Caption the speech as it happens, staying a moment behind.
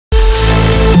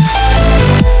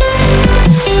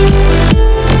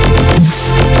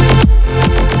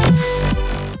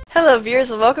Hello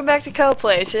viewers and welcome back to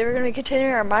CoPlay. Today we're going to be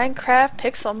continuing our Minecraft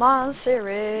Pixelmon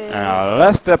series.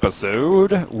 Last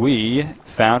episode we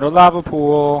found a lava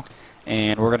pool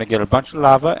and we're going to get a bunch of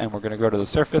lava and we're going to go to the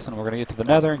surface and we're going to get to the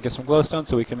nether and get some glowstone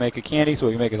so we can make a candy so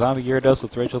we can make a zombie Gyarados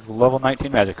with Rachel's level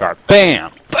 19 magic card.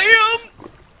 BAM! BAM!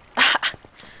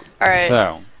 Alright.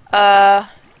 So.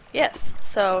 Yes.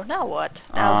 So now what?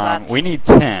 Now we need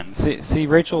 10. See,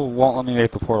 Rachel won't let me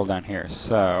make the portal down here,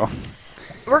 so.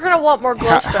 We're going to want more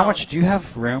glowstone. How much do you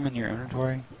have room in your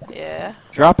inventory? Yeah.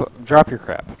 Drop your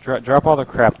crap. Drop all the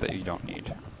crap that you don't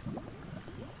need.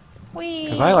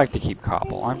 Because I like to keep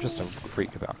cobble. I'm just a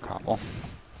freak about cobble.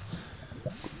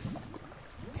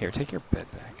 Here, take your bed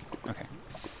back. Okay.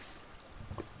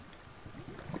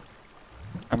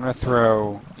 I'm going to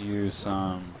throw you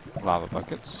some lava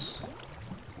buckets.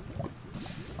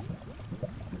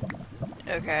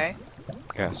 Okay.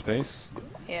 Got space?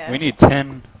 Yeah. We need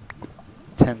 10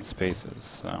 spaces,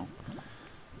 so.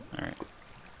 Alright.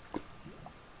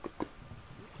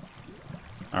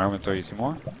 I'm going to throw you 2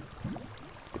 more.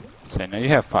 Say, now you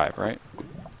have 5, right?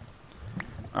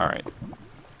 Alright.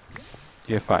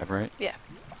 You have 5, right? Yeah.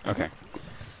 Okay.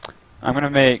 I'm going to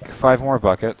make 5 more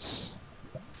buckets.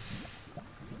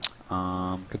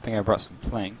 Good thing I brought some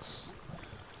planks.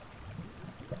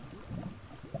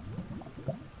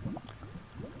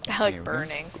 I like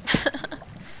burning.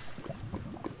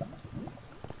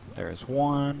 There's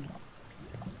 1.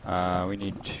 We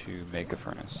need to make a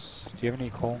furnace. Do you have any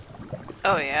coal?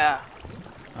 Oh yeah.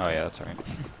 Oh yeah, that's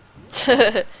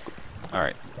right.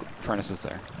 Alright, furnace is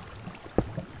there.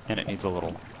 And it needs a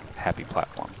little happy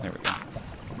platform. There we go.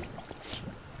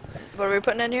 What are we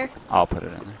putting in here? I'll put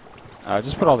it in there.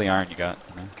 Just put all the iron you got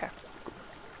in there. Okay.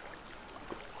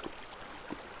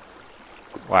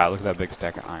 Wow, look at that big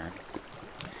stack of iron.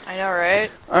 I know, right?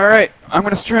 Alright, I'm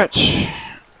gonna stretch.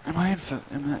 Am I in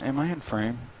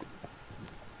frame?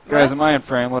 Guys, am I in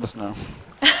frame? Let us know.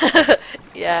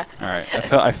 Yeah.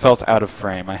 Alright, I felt out of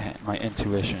frame. My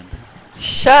intuition.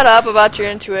 Shut up about your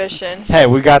intuition. Hey,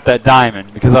 we got that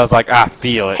diamond because I was like,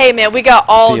 feel it. Hey man, we got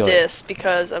all this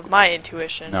because of my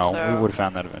intuition. No, so. we would have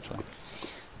found that eventually.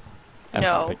 That's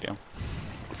not a big deal.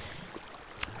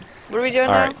 What are we doing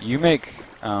now? Alright, you make,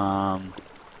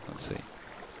 let's see.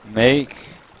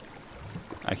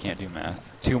 I can't do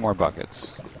math. 2 more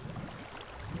buckets.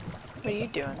 What are you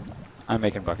doing? I'm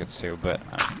making buckets too, but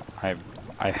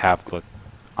I have the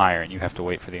iron. You have to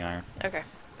wait for the iron. Okay.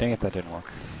 Dang it, that didn't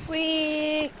work.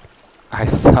 Whee! I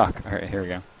suck. Alright, here we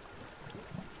go.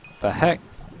 The heck?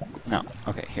 No.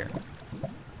 Okay, here.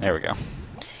 There we go.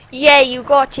 Yeah, you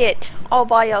got it. All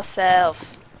by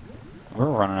yourself. We're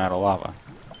running out of lava.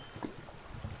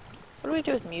 What do we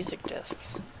do with music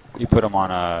discs? You put them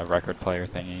on a record player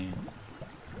thingy.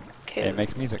 Cool. It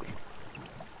makes music.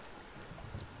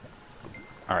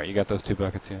 Alright, you got those 2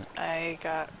 buckets yet? I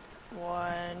got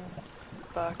 1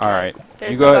 bucket. Alright,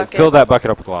 There's you go the bucket. fill that bucket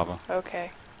up with lava.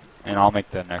 Okay. And I'll make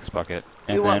the next bucket.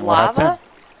 And You then want we'll have 10. lava?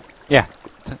 Yeah,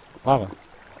 lava.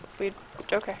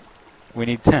 Okay. We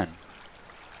need 10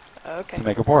 Okay. to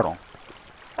make a portal.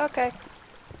 Okay.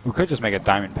 We could just make a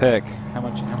diamond pick. How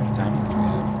many diamonds do we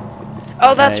have?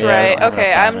 Oh, that's yeah, right. I don't have Okay,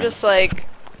 enough I'm diamond. just like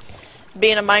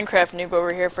being a Minecraft noob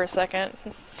over here for a second.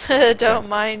 Don't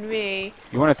mind me.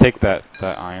 You want to take that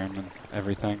iron and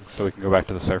everything so we can go back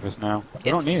to the surface now? We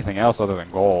don't need anything else other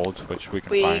than gold, which we can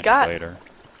find later.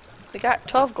 We got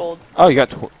 12 gold. Oh, you got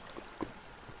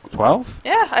 12?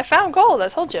 Yeah, I found gold. I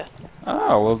told you.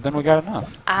 Oh, well then we got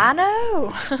enough. I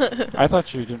know. I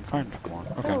thought you didn't find more.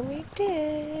 Okay. Oh, we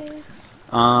did.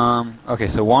 Okay,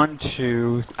 so 1,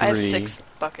 2, 3. I have 6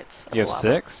 buckets. Of You have lava.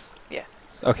 6? Yeah.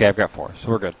 Okay, I've got 4, so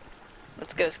we're good.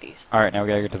 Let's go skis. Alright, now we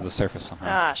gotta get to the surface somehow.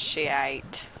 Ah,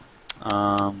 shite.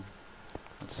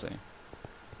 Let's see.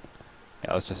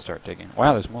 Yeah, let's just start digging.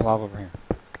 Wow, there's more lava over here.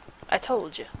 I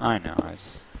told you. I know,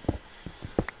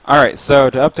 Alright,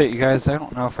 so to update you guys, I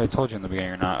don't know if I told you in the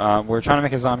beginning or not. We're trying to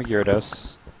make a zombie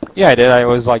Gyarados. Yeah, I did. I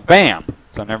was like, BAM!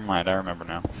 So never mind, I remember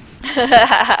now.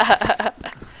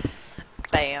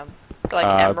 Bam. Like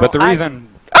emerald. But the reason...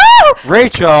 Oh!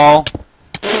 Rachel!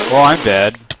 Well, I'm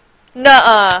dead.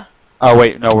 Nuh-uh. Oh,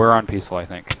 wait, no, we're on peaceful, I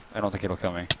think. I don't think it'll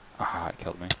kill me. Ah, it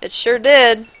killed me. It sure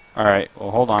did. Alright, well,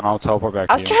 hold on, I'll teleport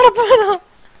back I to was you. trying to put him.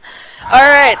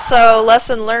 Alright, so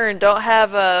lesson learned. Don't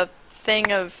have a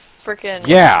thing of frickin'...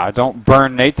 Yeah, don't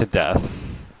burn Nate to death.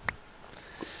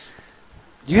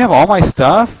 Do you have all my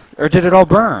stuff? Or did it all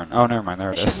burn? Oh, never mind, there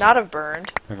it It is. should not have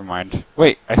burned. Never mind.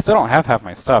 Wait, I still don't have half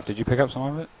my stuff. Did you pick up some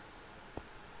of it?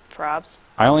 Probs.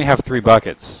 I only have 3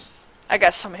 buckets. I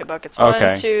got so many buckets. Okay.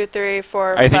 1, 2, 3,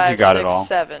 4, I think 5, you got it 6, all.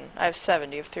 7. I have 7.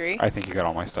 Do you have 3? I think you got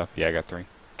all my stuff. Yeah, I got 3.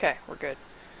 Okay, we're good.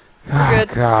 We're good.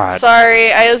 God.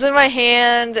 Sorry, I was in my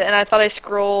hand and I thought I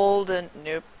scrolled and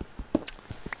nope.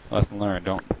 Lesson learned.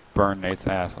 Don't burn Nate's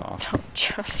ass off. Don't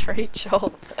trust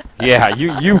Rachel. Yeah,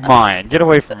 you mine. Get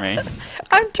away from me.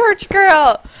 I'm Torch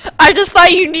Girl. I just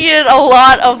thought you needed a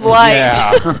lot of light.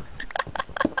 Yeah.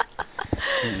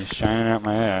 You're shining out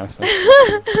my ass.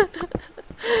 That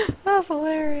was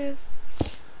hilarious.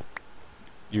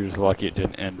 You're just lucky it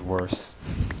didn't end worse.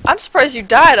 I'm surprised you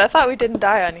died. I thought we didn't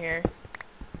die on here.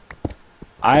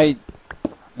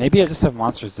 Maybe I just have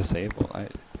monsters disabled.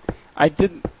 I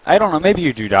don't know. Maybe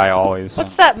you do die always.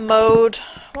 What's that mode?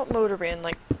 What mode are we in?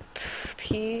 Like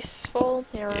peaceful?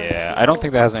 Yeah, I don't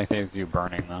think that has anything to do with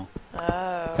burning though.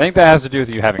 Oh. I think that has to do with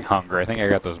you having hunger. I think I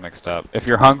got those mixed up. If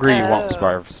you're hungry, you won't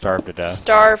starve to death.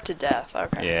 Starve to death.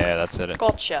 Okay. Yeah, that's it.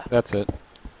 Gotcha. That's it.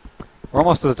 We're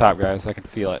almost to the top, guys. I can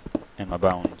feel it in my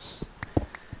bones.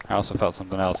 I also felt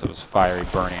something else. It was fiery,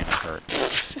 burning, and it hurt.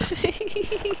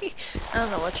 I don't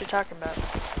know what you're talking about.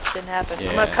 Didn't happen.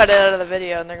 Yeah. I'm gonna cut it out of the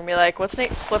video, and they're gonna be like, "What's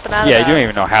Nate flipping out of Yeah, that?" you don't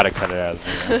even know how to cut it out of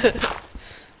the video.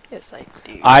 Yes, I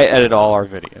do. I edit all our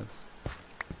videos.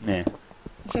 Nah.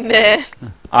 Meh.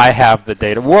 I have the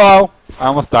data. Whoa! I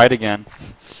almost died again.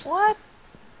 What?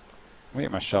 Let me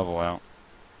get my shovel out.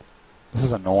 This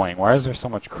is annoying. Why is there so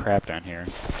much crap down here?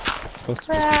 It's supposed to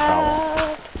just be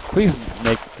cobble. Please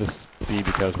make this be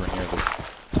because we're near the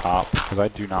top, because I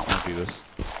do not want to do this.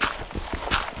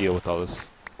 Deal with all this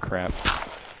crap.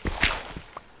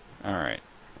 Alright.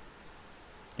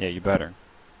 Yeah, you better.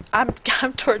 I'm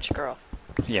Torch Girl.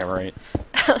 Yeah, right.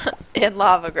 And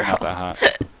Lava Girl. Not that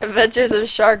hot. Adventures of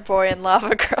Shark Boy and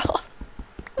Lava Girl.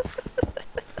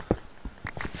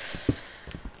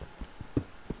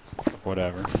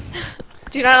 Whatever.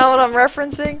 Do you not know what I'm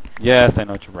referencing? Yes, I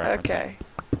know what you're referencing. Okay.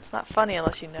 It's not funny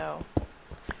unless you know.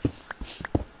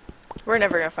 We're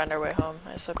never gonna find our way home.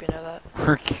 I just hope you know that.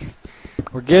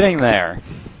 We're getting there.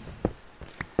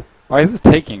 Why is this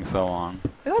taking so long?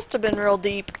 We must have been real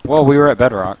deep. Well, we were at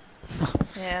bedrock.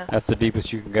 Yeah. That's the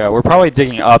deepest you can go. We're probably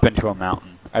digging up into a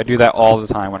mountain. I do that all the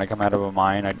time when I come out of a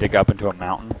mine. I dig up into a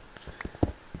mountain.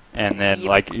 And then, Yep.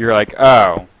 like, you're like,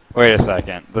 oh, wait a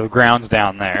second. The ground's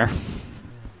down there.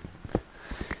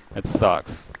 It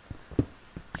sucks.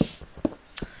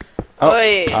 Oh,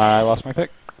 Oi. I lost my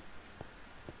pick.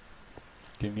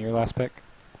 Give me your last pick.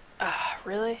 Ah,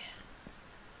 really?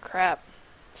 Crap.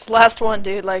 It's the last one,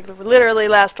 dude. Like, literally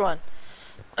last one.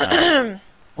 We're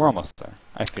almost there.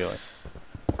 I feel it.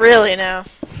 Really now.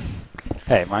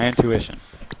 Hey, my intuition.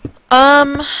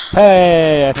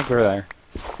 Hey, I think we're there.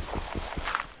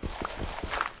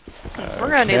 We're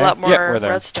gonna need a Okay. lot more Yep, we're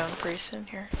there. redstone pretty soon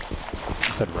here.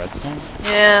 You said redstone?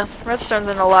 Yeah, redstone's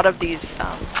in a lot of these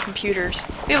computers.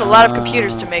 We have a lot of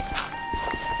computers to make.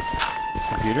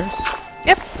 Computers?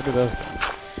 Yep. What do those do?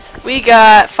 We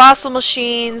got fossil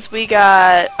machines, we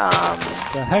got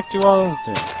The heck do all those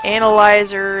do?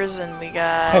 analyzers, and we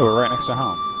got... Hey, we're right next to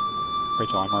home.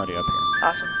 Rachel, I'm already up here.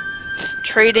 Awesome.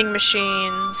 Trading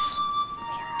machines,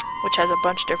 which has a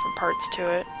bunch of different parts to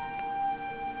it.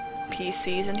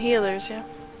 PCs and healers, yeah.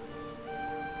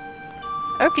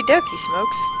 Okie dokie,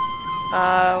 Smokes.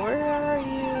 Where are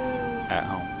you? At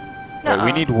home. Nuh-uh. Wait,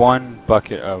 we need one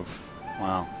bucket of...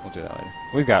 Well, we'll do that later.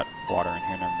 We've got water in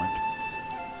here, never mind.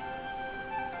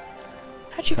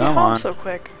 How'd you Come get home on. so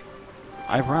quick?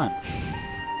 I've run.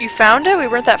 You found it? We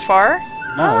weren't that far?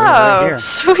 No, we're right here.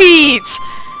 Sweet!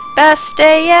 Best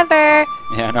day ever!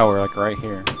 Yeah, no, we're like right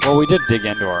here. Well, we did dig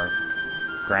into our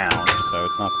ground, so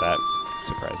it's not that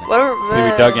surprising. What are, See,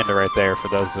 we dug into right there for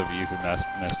those of you who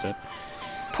missed it.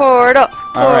 Portal!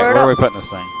 Alright, where are we putting this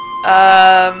thing?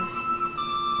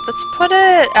 Let's put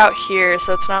it out here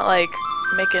so it's not like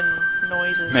making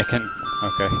noises.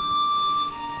 Okay.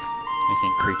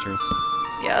 Making creatures.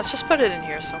 Yeah, let's just put it in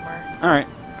here somewhere. Alright,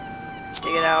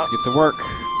 Dig it out. let's get to work.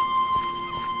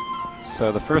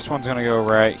 So the first one's gonna go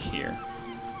right here.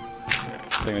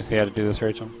 So you want to see how to do this,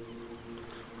 Rachel?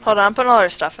 Hold on, I'm putting all our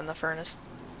stuff in the furnace.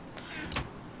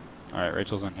 Alright,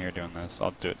 Rachel's in here doing this.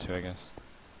 I'll do it too, I guess.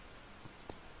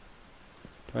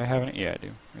 Do I have any? Yeah, I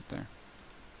do. Right there.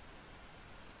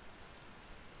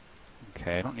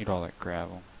 Okay, I don't need all that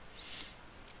gravel.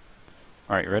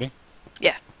 Alright, you ready?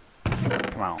 Yeah.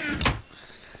 Come on.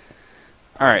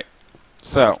 Alright,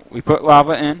 so we put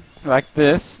lava in like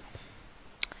this.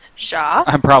 Shaw?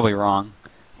 I'm probably wrong.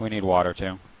 We need water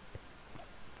too.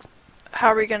 How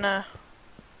are we gonna...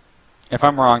 If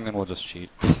I'm wrong, then we'll just cheat.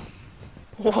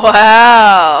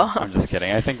 Wow! I'm just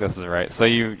kidding. I think this is right. So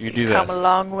you do You've this. come a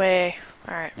long way.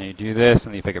 Alright. And you do this,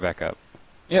 and then you pick it back up.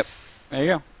 Yep. There you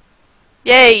go.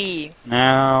 Yay!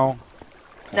 Now...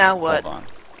 Now what? Hold on.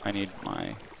 I need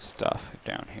my stuff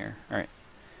down here. Alright.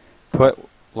 Put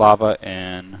lava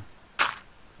in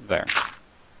there.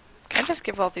 Can I just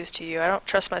give all these to you? I don't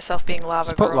trust myself being lava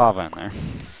Just girl. put lava in there.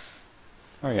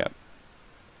 Hurry up.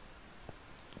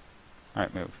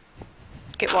 Alright, move.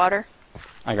 Get water?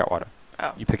 I got water.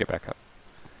 Oh. You pick it back up.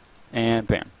 And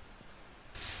bam.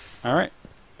 Alright.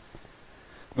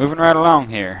 Moving right along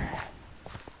here.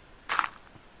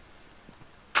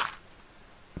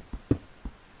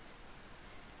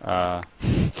 Alright,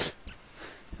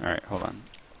 hold on.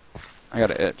 I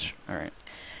got an itch. Alright.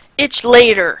 Itch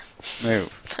later!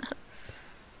 Move.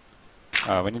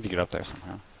 We need to get up there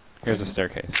somehow. Here's a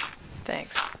staircase.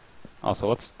 Thanks. Also,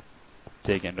 let's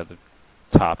dig into the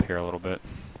top here a little bit.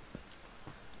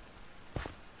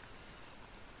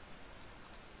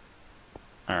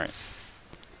 Alright.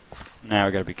 Now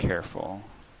we gotta be careful.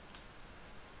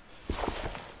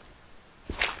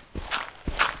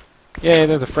 Yay,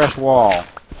 there's a fresh wall.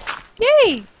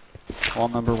 Yay! Wall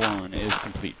number 1 is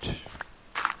complete.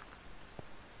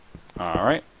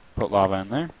 Alright, put lava in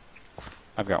there.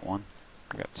 I've got one.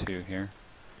 I've got 2 here.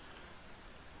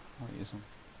 I'll use them.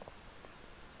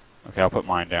 Okay, I'll put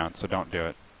mine down, so don't do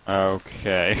it.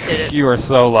 Okay. Did it. You are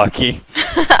so lucky.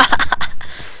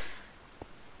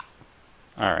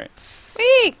 Alright.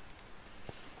 Whee!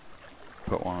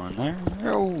 Put one there.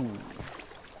 Oh.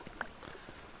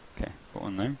 Okay, put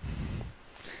one there.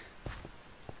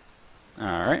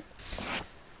 Alright.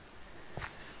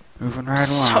 Moving right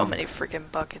along. So many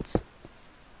freaking buckets.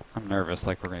 I'm nervous,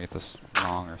 like we're gonna get this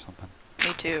wrong or something.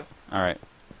 Me too. Alright,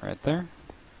 right there.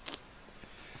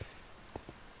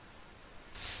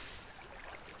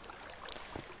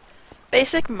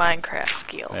 Basic Minecraft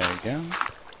skills. There you go.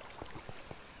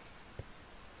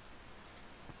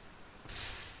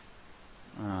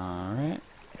 Alright.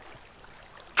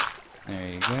 There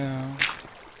you go.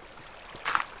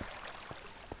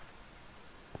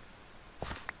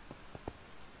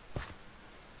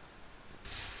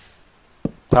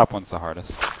 Top one's the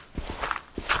hardest.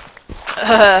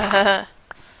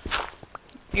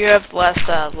 You have the last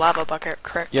lava bucket,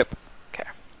 correct? Yep. Okay.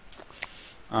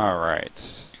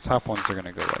 Alright. Top ones are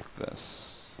gonna go like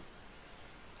this.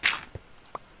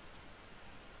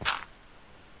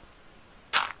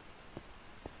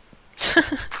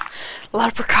 A lot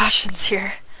of precautions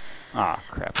here. Ah,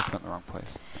 crap, I put it in the wrong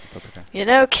place. That's okay. You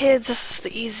know, kids, this is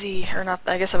the easy, or not,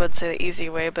 I guess I would say the easy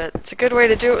way, but it's a good way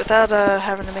to do it without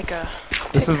having to make a...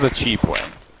 This is the cheap way.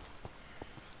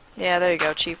 Yeah, there you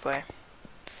go, cheap way.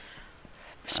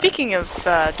 Speaking of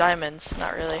diamonds,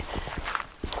 not really.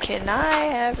 Can I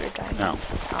have your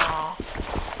diamonds? No. Aw,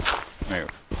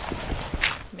 Move.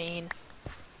 mean.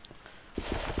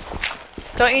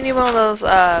 Don't you need one of those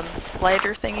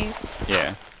lighter thingies?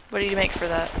 Yeah. What do you make for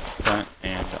that? Front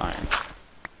and iron.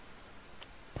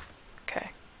 Okay.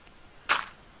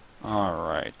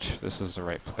 Alright. This is the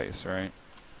right place, right?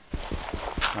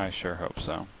 I sure hope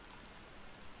so.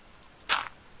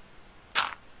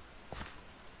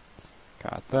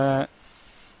 Got that.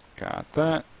 Got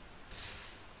that.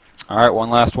 Alright, one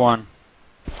last one.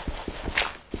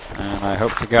 And I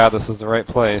hope to God this is the right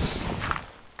place.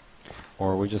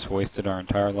 Or we just wasted our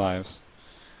entire lives.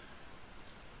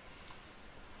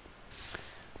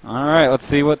 Alright, let's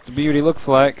see what the beauty looks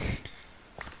like.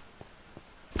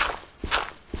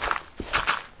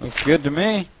 Looks good to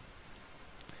me.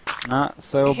 Not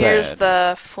so Here's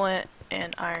bad. the flint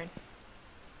and iron.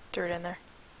 Throw it in there.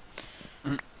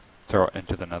 Throw it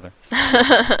into the nether.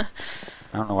 I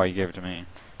don't know why you gave it to me.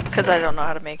 Because I don't know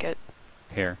how to make it.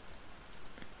 Here.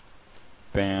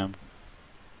 Bam.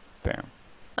 Bam.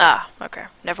 Ah, okay.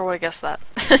 Never would have guessed that.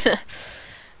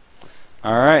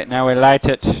 Alright, now we light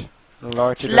it.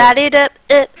 Light it Light it up,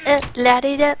 light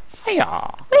it up.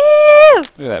 Hiya. Woo! Look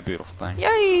at that beautiful thing.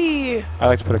 Yay! I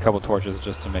like to put a couple torches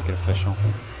just to make it official.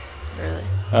 Really?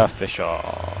 Official.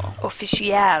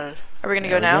 Official. Are we gonna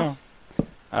go now?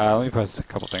 Let me put a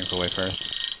couple things away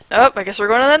first. Oh, I guess we're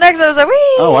going to the next episode.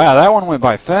 Whee! Oh wow, that one went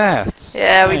by fast.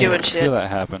 Yeah, we I doing didn't shit. feel that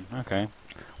happen. Okay.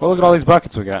 Well, look at all these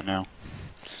buckets we got now.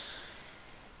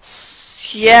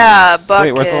 Yeah, Jeez. buckets.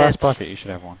 Wait, where's the last bucket? You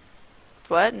should have one.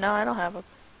 What? No, I don't have a...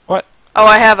 What? Oh,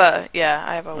 I have a... Yeah,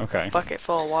 I have a Okay. bucket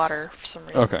full of water for some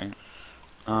reason. Okay.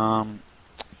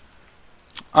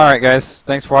 Alright guys,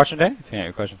 thanks for watching today. If you have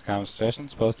any questions, comments,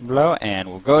 suggestions, post them below, and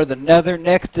we'll go to the Nether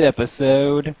next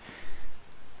episode.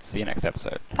 See you next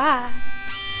episode. Bye.